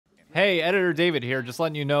Hey, Editor David here, just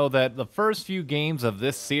letting you know that the first few games of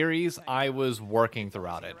this series, I was working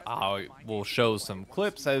throughout it. I will show some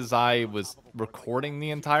clips as I was recording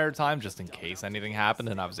the entire time, just in case anything happened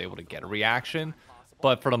and I was able to get a reaction.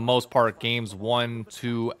 But for the most part, games 1,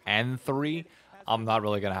 2, and 3, I'm not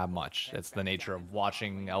really going to have much. It's the nature of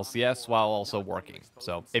watching LCS while also working.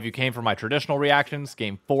 So if you came for my traditional reactions,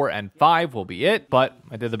 game 4 and 5 will be it, but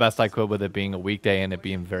I did the best I could with it being a weekday and it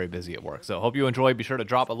being very busy at work. So hope you enjoy. Be sure to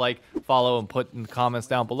drop a like, follow, and put in the comments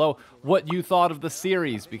down below what you thought of the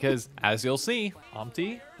series, because as you'll see,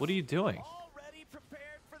 Umpty, what are you doing?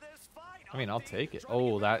 I mean, I'll take it.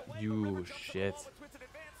 Oh, that you shit.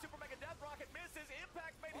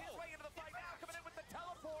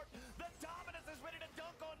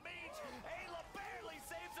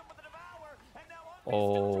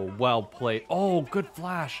 Oh, well played. Oh, good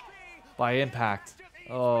flash by Impact.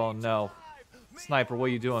 Oh, no. Sniper, what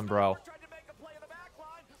are you doing, bro?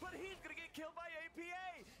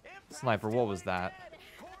 Sniper, what was that?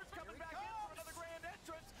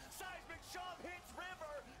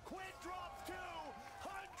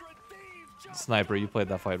 Sniper, you played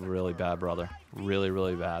that fight really bad, brother. Really,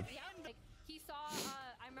 really bad.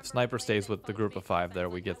 Sniper stays with the group of 5 there.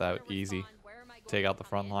 We get that easy. Take out the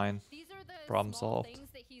front line. Problem solved.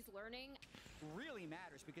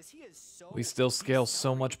 We still scale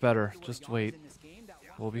so much better. Just wait.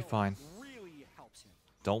 We'll be fine.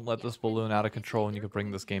 Don't let this balloon out of control and you can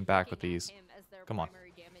bring this game back with ease. Come on.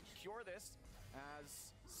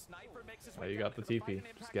 Oh, you got the TP.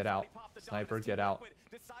 Just get out. Sniper, get out.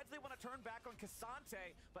 Decides they want to turn back on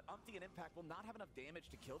Cassante, but Umpty and Impact will not have enough damage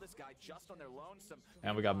to kill this guy just on their lonesome.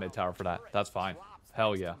 And we got mid tower for that. That's fine.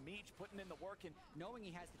 Hell yeah. Putting in the work and knowing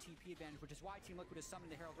he has the TP advantage, which is why Team Liquid is summoning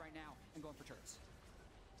the Herald right now and going for turrets.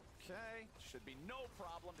 Okay, should be no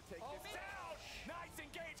problem to take this down. Nice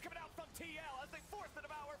engage coming out from TL as they force the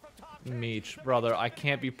devour from top. Meech, brother, I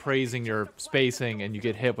can't be praising your spacing and you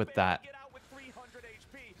get hit with that.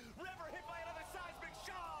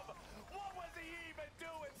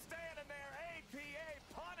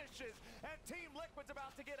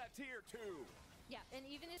 Tier 2. Yeah, and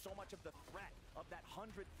even if so much of the threat of that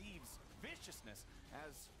 100 Thieves viciousness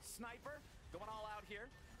as Sniper going all out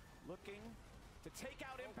here, looking to take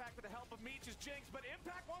out Impact with the help of Meech's Jinx, but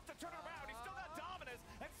Impact wants to turn around. He's still got Dominus,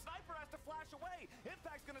 and Sniper has to flash away.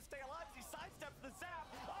 Impact's gonna stay alive as he sidesteps the zap.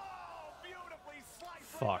 Oh, beautifully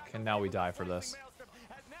sliced. Fuck, and now we die for this.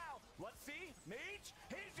 And now, let's see, Meech,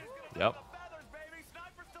 he's just gonna the feathers, baby.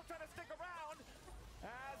 Sniper still trying to stick around.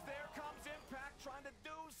 As there comes Impact trying to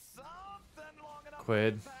do something long enough.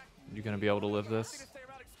 Quid, you gonna be able to live this?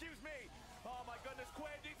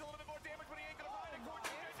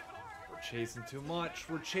 We're chasing too much.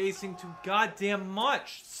 We're chasing too goddamn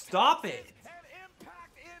much. Stop it. And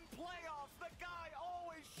Impact in playoffs. The guy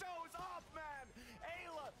always shows up, man.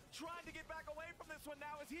 Ayla trying to get back away from this one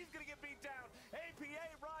now as he's gonna get beat down. APA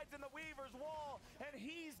rides in the Weaver's wall, and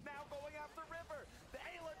he's now going after River. The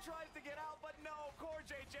Ayla tries to get out, but no. Core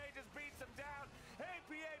JJ just beats him down.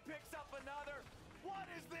 APA picks up another. What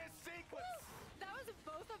is this sequence? That was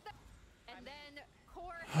both of them. And then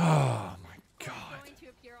Core Oh my god. going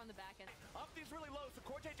to appear on the back end. Umpty's really low, so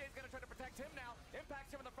Core JJ is going to try to protect him now.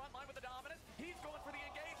 Impacts him in the front line with the dominance. He's going for the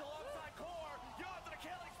engage alongside Core. You're on the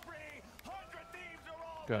killing spree. 100 Thieves are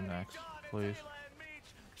all Go next, please.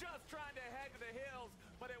 Just trying to head to the hills,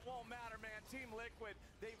 but it won't matter, man. Team Liquid,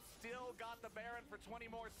 they've still got the Baron for 20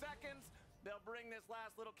 more seconds. They'll bring this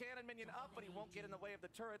last little cannon minion up, but he won't get in the way of the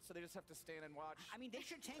turret, so they just have to stand and watch. I mean, they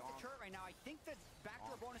should tank the turret right now. I think the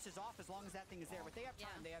backdoor bonus is off as long as that thing is there, but they have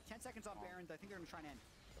time. They have 10 seconds on Baron. I think they're going to try and end.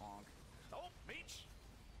 Oh, Meech.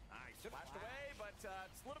 Nice. Flashed away, but it's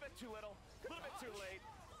a little bit too little. A little bit too late.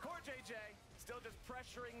 Core JJ still just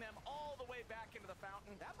pressuring them all the way back into the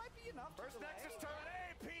fountain. That might be enough. First Nexus turret.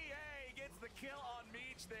 APA gets the kill on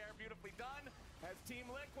Meech there. Beautifully done. As Team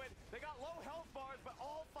Liquid, they got low health bars, but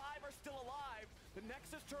all 5 are still alive. The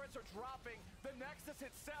Nexus turrets are dropping. The Nexus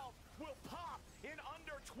itself will pop in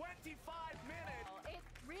under 25 minutes. It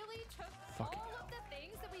really took all of the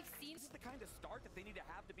things that we've seen. This is the kind of start that they need to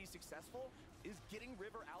have to be successful, is getting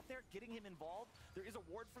River out there, getting him involved. There is a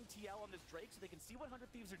ward from TL on this Drake, so they can see what 100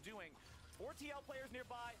 Thieves are doing. 4 TL players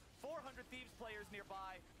nearby, 400 Thieves players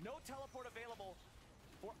nearby. No teleport available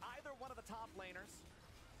for either one of the top laners.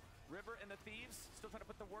 River and the Thieves still trying to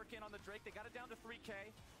put the work in on the Drake. They got it down to 3K.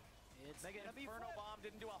 It's Mega Inferno Bomb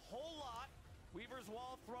didn't do a whole lot. Weaver's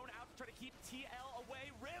wall thrown out to try to keep TL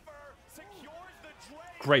away. River secures the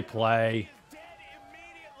Drake. Great play. Dead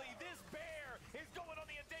immediately. This bear is going on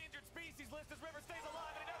the endangered species list as River stays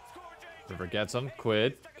alive and he doesn't score. River gets him.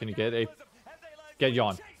 Quid. Can you get a... Get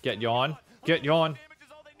yawn. Get yawn. Get yawn.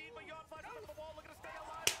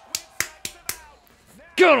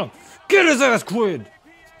 Get him! Get his ass, Quid!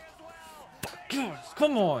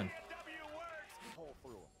 Come on!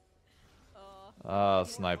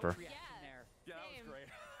 Sniper. Yeah, same.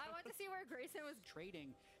 I want to see where Grayson was.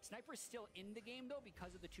 Trading. Sniper's still in the game though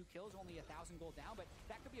because of the 2 kills, only 1,000 gold down, but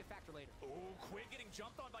that could be a factor later. Oh, Quid getting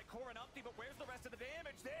jumped on by Core and Umpty, but where's the rest of the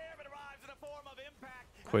damage? There it arrives in the form of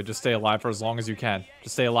impact. Quid, just stay alive for as long as you can.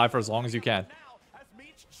 Just stay alive for as long as you can. Now, as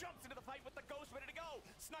Meech jumps into the fight with the Ghost ready to go.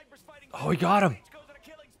 Sniper's fighting. Oh, he got him. Meech goes on a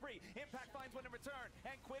killing spree. Impact finds one in return,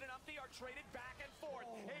 and Quid and Umpty are traded back and forth.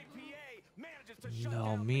 APA manages to shut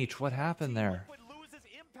No, down Meech, what happened there? Liquid loses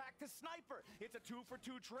Impact to Sniper. It's a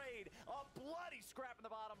 2-for-2 trade. A bloody scrap in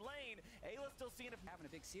the bottom lane. Ayla still seeing if Having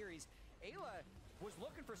a big series. Ayla was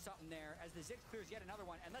looking for something there as the Ziggs clears yet another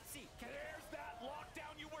one, and let's see. there's that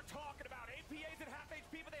lockdown you were talking about. APA's at half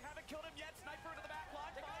HP, but they haven't killed him yet. Sniper into the back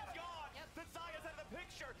line, finds gone. The Zaya's out of the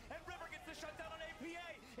picture, and River gets the shutdown on APA.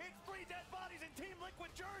 It's 3 dead bodies in Team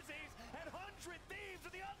Liquid jerseys, and 100 Thieves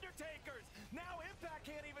are the Undertakers. Now Impact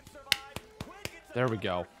can't even survive. Quinn gets There we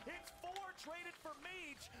go. It's 4 traded for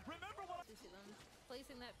Meech. Remember what? To see them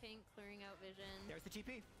placing that pink, clearing out vision. There's the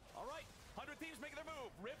TP. All right, 100 Thieves making their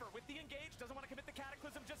move. River with the engage, doesn't want to commit the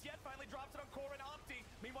Cataclysm just yet. Finally drops it on Core and Umpty.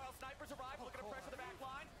 Meanwhile, Snipers arrive, looking to pressure the back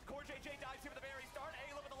line. Core JJ dies here at the very start.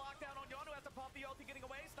 Ayla with the lockdown on Yon, who has to pop the ulti, getting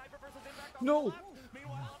away. Sniper versus Impact on No. the left.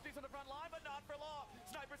 Meanwhile, Umpty's on the front line, but not for long.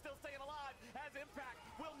 Sniper still staying alive, as Impact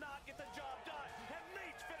will not get the job done. And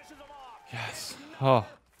Meech finishes him off. Yes. Another Oh.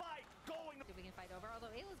 fight going. See if we can fight over,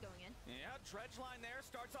 although Ayla's going in. Yeah, Dredge line there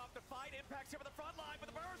starts off the fight. Impact's here with the front line,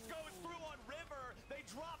 but the burst goes through on River. They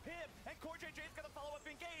drop him, and Core JJ's got to follow up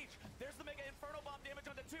engage. There's the Mega Inferno Bomb damage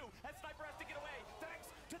onto 2, and Sniper has to get away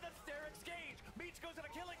thanks to the Sterix Gauge. Meech goes on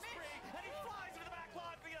a killing spree, and he flies into the back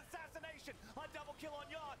line for the assassination. A double kill on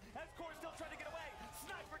Yon, as Core's still trying to get away.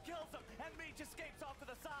 Sniper kills him, and Meech escapes off to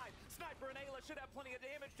the side. Sniper and Ayla should have plenty of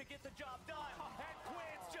damage to get the job done, and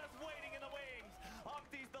Quinn's just waiting in the wings.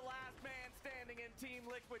 Umpty's the last man standing in Team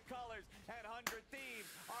Liquid colors, and 100 Thieves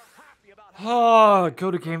are happy about how Oh, go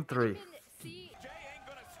to game 3. Even see, Jay ain't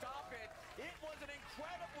gonna stop it. It was an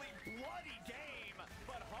incredibly bloody game,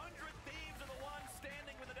 but 100 Thieves are the ones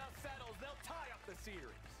standing when the dust settles. They'll tie up the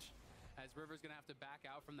series. As River's gonna have to back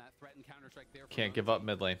out from that threat and counter-strike there. Can't give up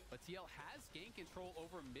mid lane. But TL has gained control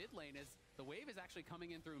over mid lane as the wave is actually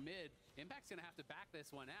coming in through mid. Impact's gonna have to back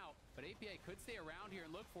this one out, but APA could stay around here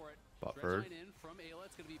and look for it. Buffered. Dredge line in from Ayla.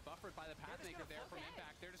 It's gonna be buffered by the Pathmaker there from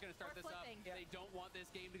Impact. They're just gonna start this up. flipping. They don't want this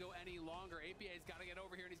game to go any longer. APA's gotta get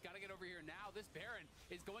over here, and he's gotta get over here now. This Baron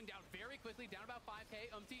is going down very quickly, down about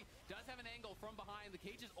 5k. Umpty does have an angle from behind. The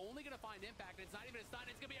cage is only gonna find Impact, and it's not even a stun.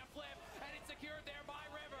 It's gonna be a flip, and it's secured there by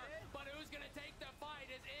River. But who's gonna take the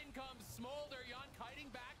fight as in comes Smolder. Yon kiting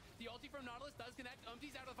back. The ulti from Nautilus does connect.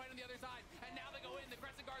 Umpty's out of the fight on the other side. And now they go in. The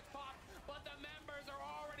Crescent Guards pop. But the members are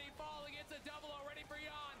already falling. It's a double already for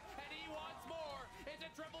Yon. And he wants more. It's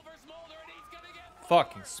a triple for Smolder. And he's going to get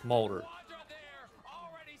Fucking Smolder. Quadra there.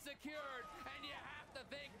 Already secured. And you have to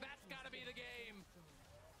think that's got to be the game.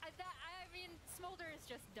 I mean, Smolder is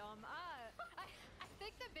just dumb. I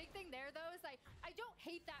think the big thing there, though, is I don't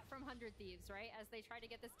hate that from 100 Thieves, right? As they try to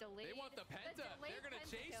get this delayed. They want the Penta. delayed They're going to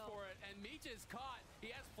Penta chase kill. for it. And Meech is caught.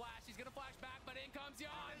 He has flash. He's going to flash back. But in comes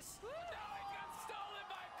Yon. No, he got stolen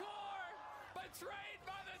by Core. Betrayed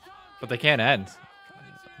by the Tonka. But they can't end.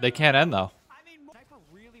 They can't end, though. I mean, Sniper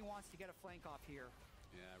really wants to get a flank off here.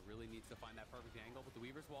 Yeah, really needs to find that perfect angle, but the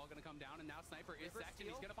Weaver's wall going to come down, and now Sniper is River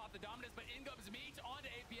sectioned. He's steal. going to pop the dominance, but in comes Meech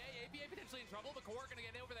onto APA. APA potentially in trouble. The Core going to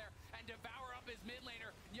get over there and devour up his mid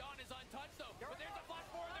laner. Yon is untouched, though, but there's a flash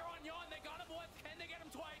forward there on Yon. They got him once. Can they get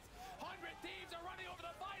him twice? 100 Thieves are running over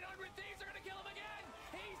the fight. 100 Thieves are going to kill him again.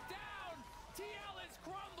 He's down. TL is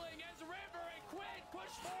crumbling as River and Quinn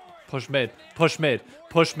push forward. Push mid. Push mid.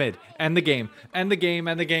 Push mid. End the game. End the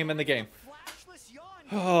game. End the game. End the game. Flashless Yon.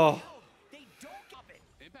 Oh. They don't stop it.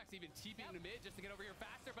 Impact's even TPing to mid just to get over here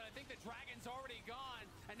faster, but I think the Dragon's already gone.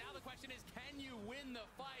 And now the question is, can you win the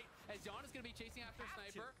fight? As Yon is going to be chasing after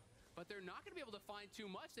Sniper, but they're not going to be able to find too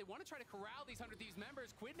much. They want to try to corral these 100 Thieves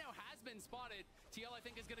members. Quid now has been spotted. TL, I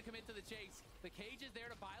think, is going to commit to the chase. The cage is there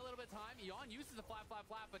to buy a little bit of time. Yon uses the flat,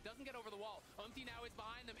 but doesn't get over the wall. Umpty now is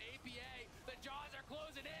behind them. APA, the jaws are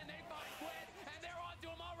closing in. They find Quid, and they're onto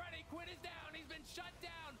him already. Quid is down. He's been shut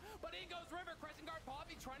down, but in goes River. Crescent Guard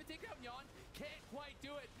Poppy trying to take out Yon. Can't quite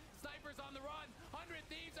do it. Sniper's on the run. 100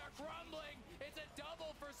 Thieves are crumbling. It's a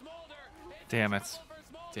double for Smolder. Damn it.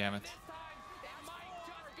 Damn it. This time, it might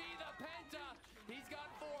just be the Penta. He's got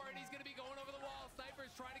 4, and he's going to be going over the wall.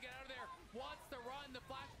 Sniper's trying to get out of there. Wants to run. The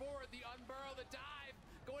flash forward, the unburrow, the dive.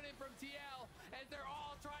 Going in from TL, as they're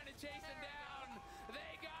all trying to chase him down.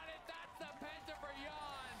 They got it. That's the Penta for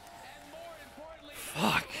Yon. And more importantly,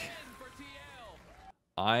 Fuck.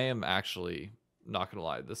 I am actually not gonna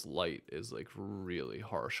lie. This light is like really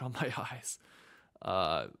harsh on my eyes.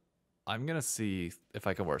 I'm gonna see if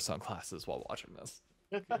I can wear sunglasses while watching this.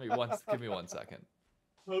 Give me 1 second.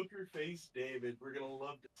 Poker face David. We're gonna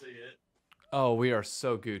love to see it. Oh, we are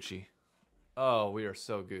so Gucci. Oh, we are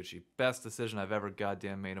so Gucci. Best decision I've ever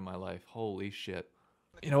goddamn made in my life. Holy shit.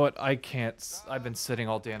 You know what? I can't. I've been sitting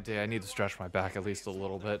all damn day. I need to stretch my back at least a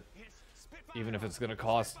little bit. Even if it's going to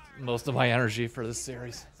cost most of my energy for this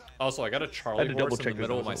series. Also, I got a Charlie horse in the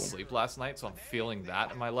middle of my sleep last night, so I'm feeling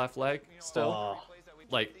that in my left leg still.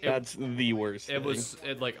 Like that's the worst. It was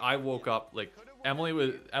like I woke up like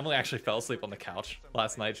Emily actually fell asleep on the couch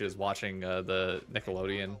last night. She was watching the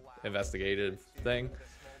Nickelodeon investigative thing.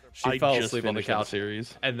 She fell asleep on the couch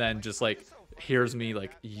series, and then just like hears me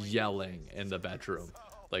like yelling in the bedroom,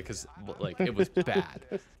 like cause like it was bad.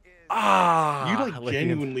 You like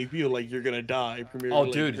genuinely feel like you're gonna die from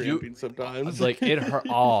your dude, sometimes. Like it hurt.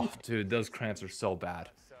 Oh, dude, those cramps are so bad.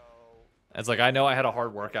 It's like I know I had a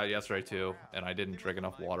hard workout yesterday too, and I didn't drink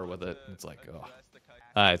enough water with it. It's like, oh.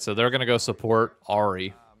 All right, so they're gonna go support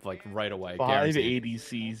Ari like right away. 5 guaranteed.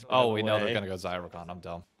 ADCs. Oh, we know they're gonna go Zyrocon. I'm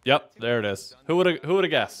dumb. Yep, there it is. Who would have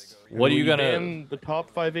guessed? What are you gonna? The top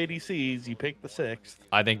 5 ADCs. You pick the 6th.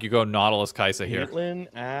 I think you go Nautilus Kai'Sa here. Caitlyn,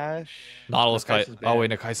 Ashe. Nautilus Kai'Sa. Oh wait,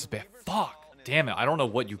 no, Kai'Sa's bad. Fuck. Damn it. I don't know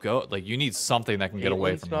what you go. Like you need something that can get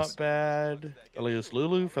away from not this. bad. Felios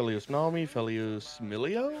Lulu, Felios Nami, Felios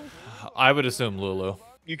Milio. I would assume Lulu.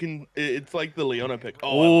 You can. It's like the Leona pick.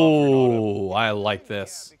 Oh, I like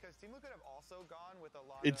this.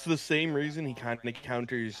 It's the same reason he kind of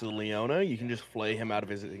counters the Leona. You can just flay him out of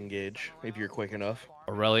his engage if you're quick enough.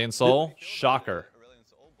 Aurelion Sol, shocker.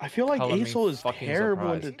 I feel like Asol is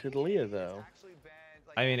terrible surprised. into Taliyah though.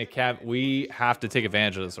 I mean, it can't. We have to take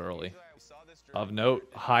advantage of this early. Of note,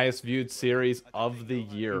 highest viewed series of the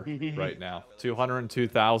year right now.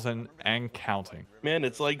 202,000 and counting. Man,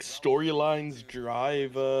 it's like storylines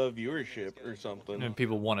drive viewership or something. And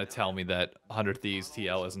people want to tell me that 100 Thieves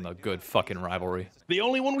TL isn't a good fucking rivalry. The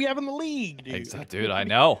only one we have in the league, dude. Exactly, dude, I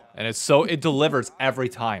know. And it delivers every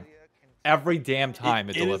time. Every damn time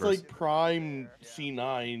it delivers. It is like prime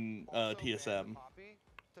C9 TSM.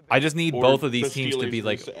 I just need both of these teams to be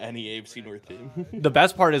like any AFC North team. The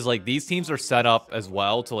best part is like these teams are set up as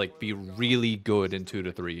well to like be really good in 2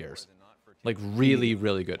 to 3 years, like really,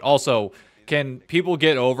 really good. Also, can people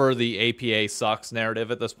get over the APA sucks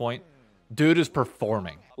narrative at this point? Dude is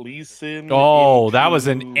performing. Lee Sin. Oh, that was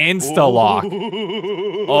an insta lock.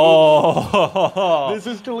 Oh, this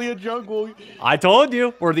is Taliyah jungle. I told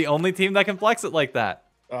you we're the only team that can flex it like that.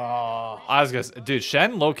 I was gonna say, dude,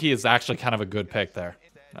 Shen Loki is actually kind of a good pick there.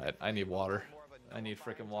 I need water. I need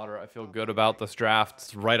freaking water. I feel good about this draft.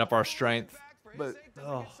 It's right up our strength. But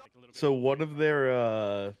so one of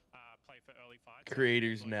their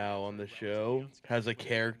creators now on the show has a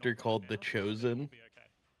character called The Chosen.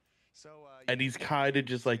 And he's kind of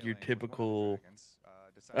just like your typical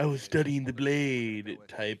I was studying the blade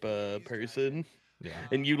type person. Yeah.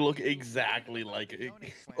 And you look exactly like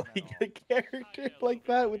a character like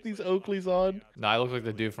that with these Oakleys on. No, I look like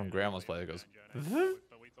the dude from Grandma's Play that goes.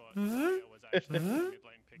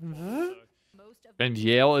 And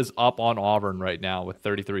Yale is up on Auburn right now with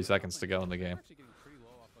 33 seconds to go in the game.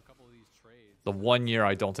 The 1 year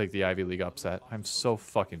I don't take the Ivy League upset. I'm so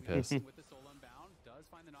fucking pissed.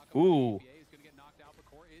 Ooh.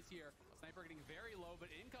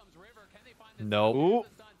 Nope.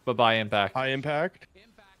 Bye-bye, Impact. High Impact.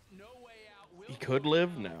 He could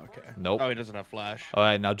live? No, okay. Nope. Oh, he doesn't have flash. All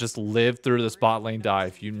right, now just live through the spot lane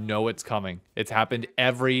dive. You know it's coming. It's happened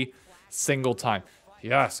every single time.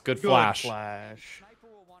 Yes, good flash. Flash. Sniper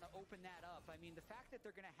will want to open that up. I mean, the fact that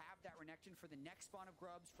they're going to have that renection for the next spawn of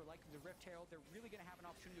grubs, for like the Rift Herald, they're really going to have an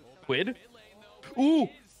opportunity to Quid? Ooh.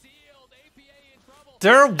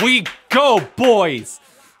 There we go, boys.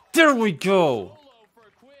 There we go.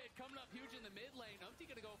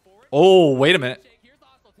 Oh, wait a minute.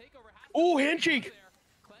 Oh, handshake.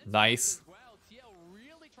 Nice.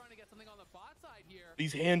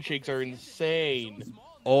 These handshakes are insane.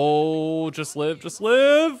 Oh, just live, just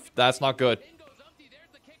live. That's not good.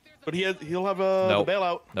 But he'll have a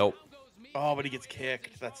bailout. Nope. Oh, but he gets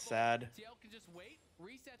kicked. That's sad.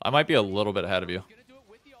 I might be a little bit ahead of you.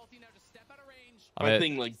 My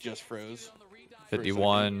thing like just froze.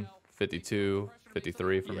 51, 52,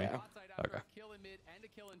 53 for me. Yeah. Okay.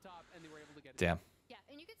 Damn. Yeah,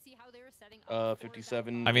 and you can see how they were setting up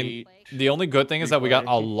 57. I mean, 8. the only good thing is that we got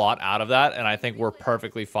a lot out of that, and I think we're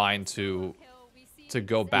perfectly fine to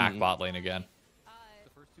go back bot lane again.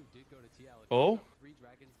 Oh.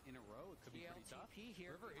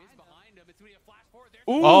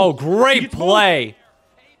 Ooh, Oh, he great gets play.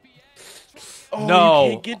 Oh, No.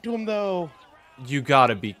 you can't get to him though. You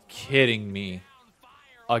gotta be kidding me.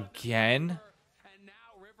 Again?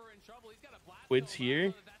 Quid's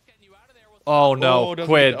here. Oh no, Oh, doesn't get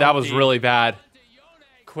Quid, to that was umpty. really bad.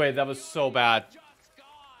 Quid, that was so bad.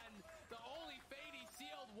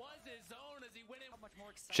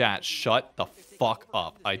 Chat, shut the fuck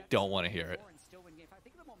up. I don't want to hear it.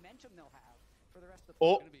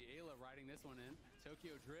 Oh,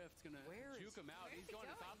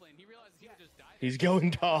 he's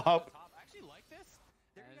going top.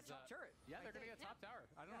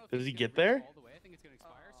 Does he get there?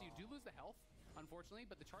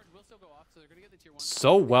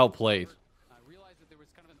 So well played.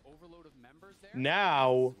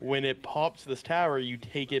 Now, when it pops this tower, you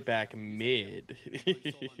take it back mid.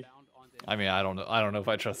 I mean, I don't know if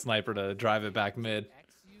I trust Sniper to drive it back mid.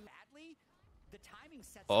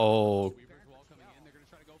 Oh.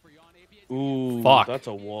 Ooh, Fuck. that's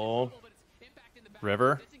a wall.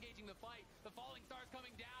 River?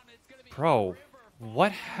 Bro,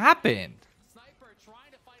 what happened?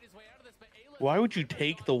 Why would you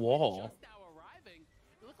take the wall?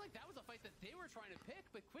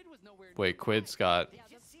 Wait, Quid's got...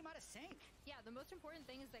 Yeah, the most important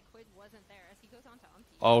thing is that Quid wasn't there as he goes on to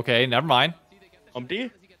Umpty. Okay, never mind.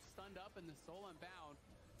 Umpty?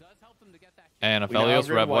 And We now Aphelios have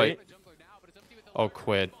red white. Oh,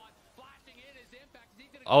 Quid.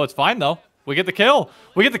 Oh, it's fine though. We get the kill.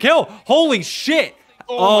 We get the kill. Holy shit.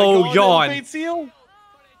 Oh, my God, yawn. Fate seal?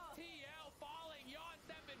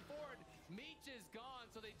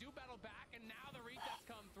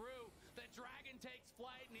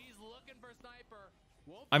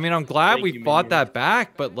 I mean, I'm glad Thank we you, fought Minion. that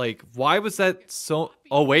back, but like, why was that so...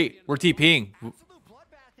 Oh, wait, we're TPing.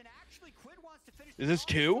 Is this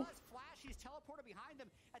 2?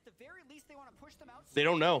 They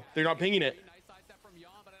don't know. They're not pinging it.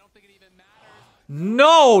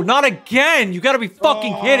 No, not again. You gotta be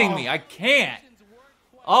fucking kidding me. I can't.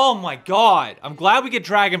 Oh my God. I'm glad we get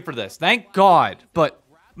Dragon for this. Thank God. But,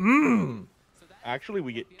 Actually,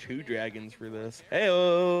 we get 2 dragons for this.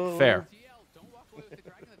 Hey-oh. fair. Yeah,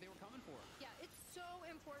 it's so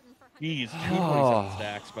important for He's 227 Oh.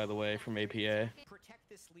 stacks, by the way, from APA. Protect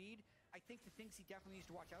this lead. I think the things he definitely needs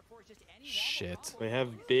to watch out for is just any Shit. They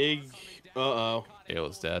have big... Uh-oh.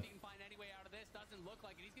 Ayla's dead.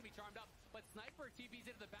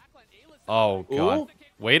 Oh, God. Ooh.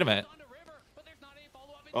 Wait a minute.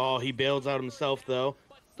 Oh, he bails out himself, though.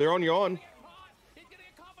 They're on yawn.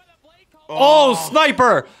 Oh,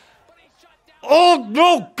 Sniper! Oh,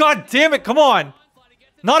 no! God damn it! Come on!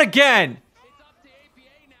 Not again!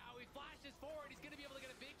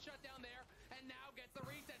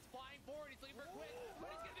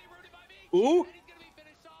 Ooh!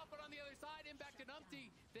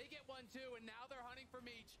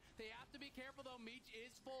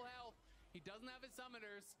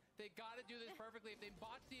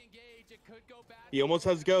 He almost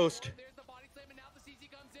has Ghost.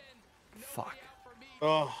 Fuck.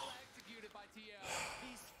 Oh,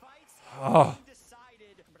 Oh.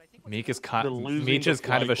 Meech is The kind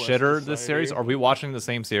losing of a Fly shitter Quest this series. Society. Are we watching the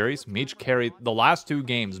same series? Meech carried the last 2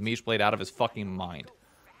 games. Meech played out of his fucking mind.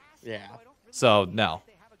 yeah. So no.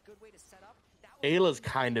 Ayla's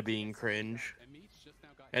kind of being cringe.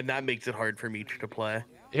 And that makes it hard for Meech to play.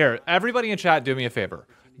 Here, everybody in chat, do me a favor.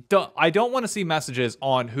 I don't want to see messages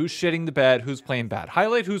on who's shitting the bed, who's playing bad.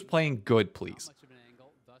 Highlight who's playing good, please.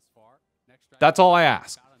 That's all I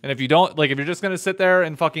ask. And if you don't, like, if you're just gonna sit there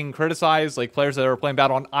and fucking criticize like players that are playing bad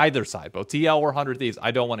on either side, both TL or 100 Thieves, I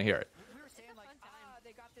don't want to hear it.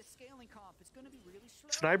 they got this scaling comp. It's going to be really slow.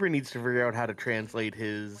 Sniper needs to figure out how to translate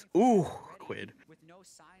his... Ooh, Quid. With no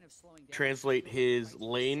sign of slowing down. Translate his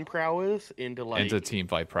lane prowess into, like, Into team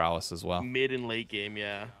fight prowess as well. mid and late game,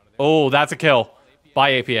 yeah. Oh, that's a kill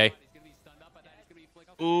by APA.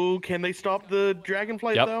 Ooh, can they stop the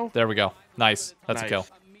Dragonflight, Yep, though? there we go. Nice. That's a Nice. kill.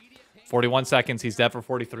 41 seconds. He's dead for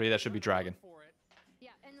 43. That should be Dragon.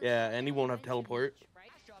 Yeah, and he won't have teleport.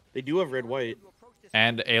 They do have red-white.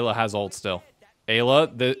 And Ayla has ult still.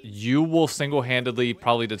 Ayla, you will single-handedly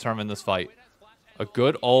probably determine this fight. A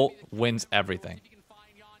good ult wins everything.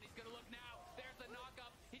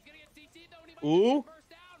 Ooh.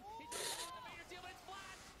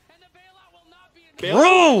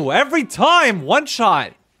 Bro, every time, one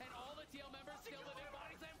shot.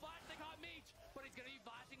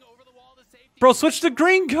 Bro, switch to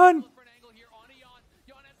green gun.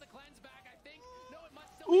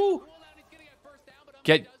 Ooh.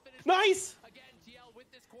 Get. Nice.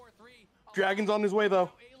 Dragon's on his way,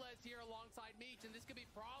 though.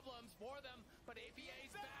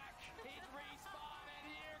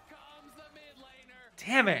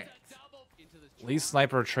 Damn it. At least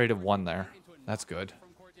Sniper traded 1 there. That's good.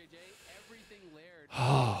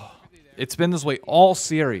 Oh, it's been this way all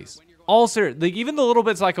series. All series. Like, even the little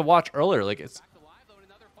bits I could watch earlier. Like, it's...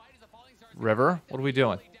 River, what are we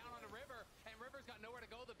doing?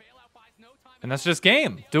 And that's just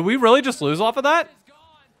game. Did we really just lose off of that?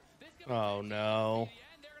 Oh, no.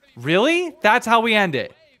 Really? That's how we end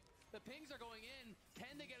it. The pings are going in.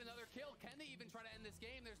 Can they get another kill? Can they even try to end this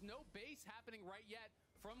game? There's no base happening right yet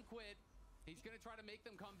from Quid. He's going to try to make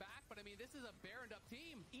them come back, but I mean, this is a barrened up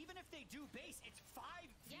team. Even if they do base, it's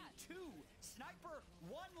 5v2. Sniper,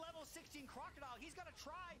 1 level 16 Crocodile. He's got to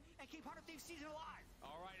try and keep 100 Thieves season alive.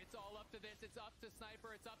 All right, it's all up to this. It's up to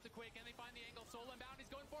Sniper. It's up to Quid. Can they find the angle? Soul inbound.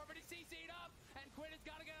 He's going forward. He's CC'd up. And Quid has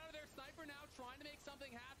got to get out of there. Sniper now trying to make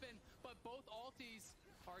something happen, but both alties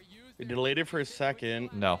are used. We delayed it for a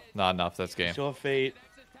second. No, not enough. That's game. Still have Fate.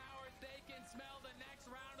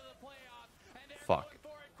 Fuck.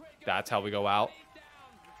 That's how we go out.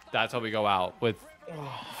 That's how we go out with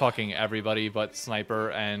fucking everybody but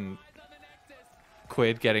Sniper and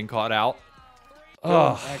Quid getting caught out.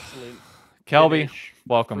 Oh, excellent. Kelby,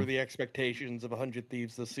 welcome. For the expectations of 100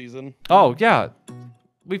 Thieves this season. Oh, yeah.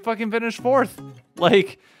 We fucking finished 4th.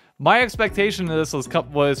 Like, my expectation of this was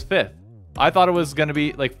 5th. I thought it was going to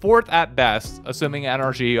be, like, 4th at best, assuming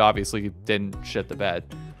NRG obviously didn't shit the bed.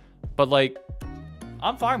 But, like,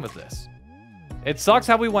 I'm fine with this. It sucks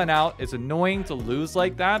how we went out. It's annoying to lose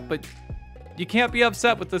like that, but you can't be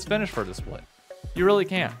upset with this finish for the split. You really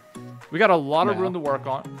can't. We got a lot of room to work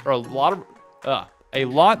on, or a lot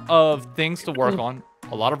of things to work on,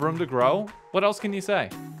 a lot of room to grow. What else can you say?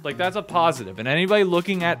 Like, that's a positive. And anybody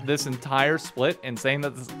looking at this entire split and saying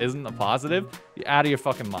that this isn't a positive, you're out of your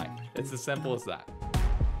fucking mind. It's as simple as that.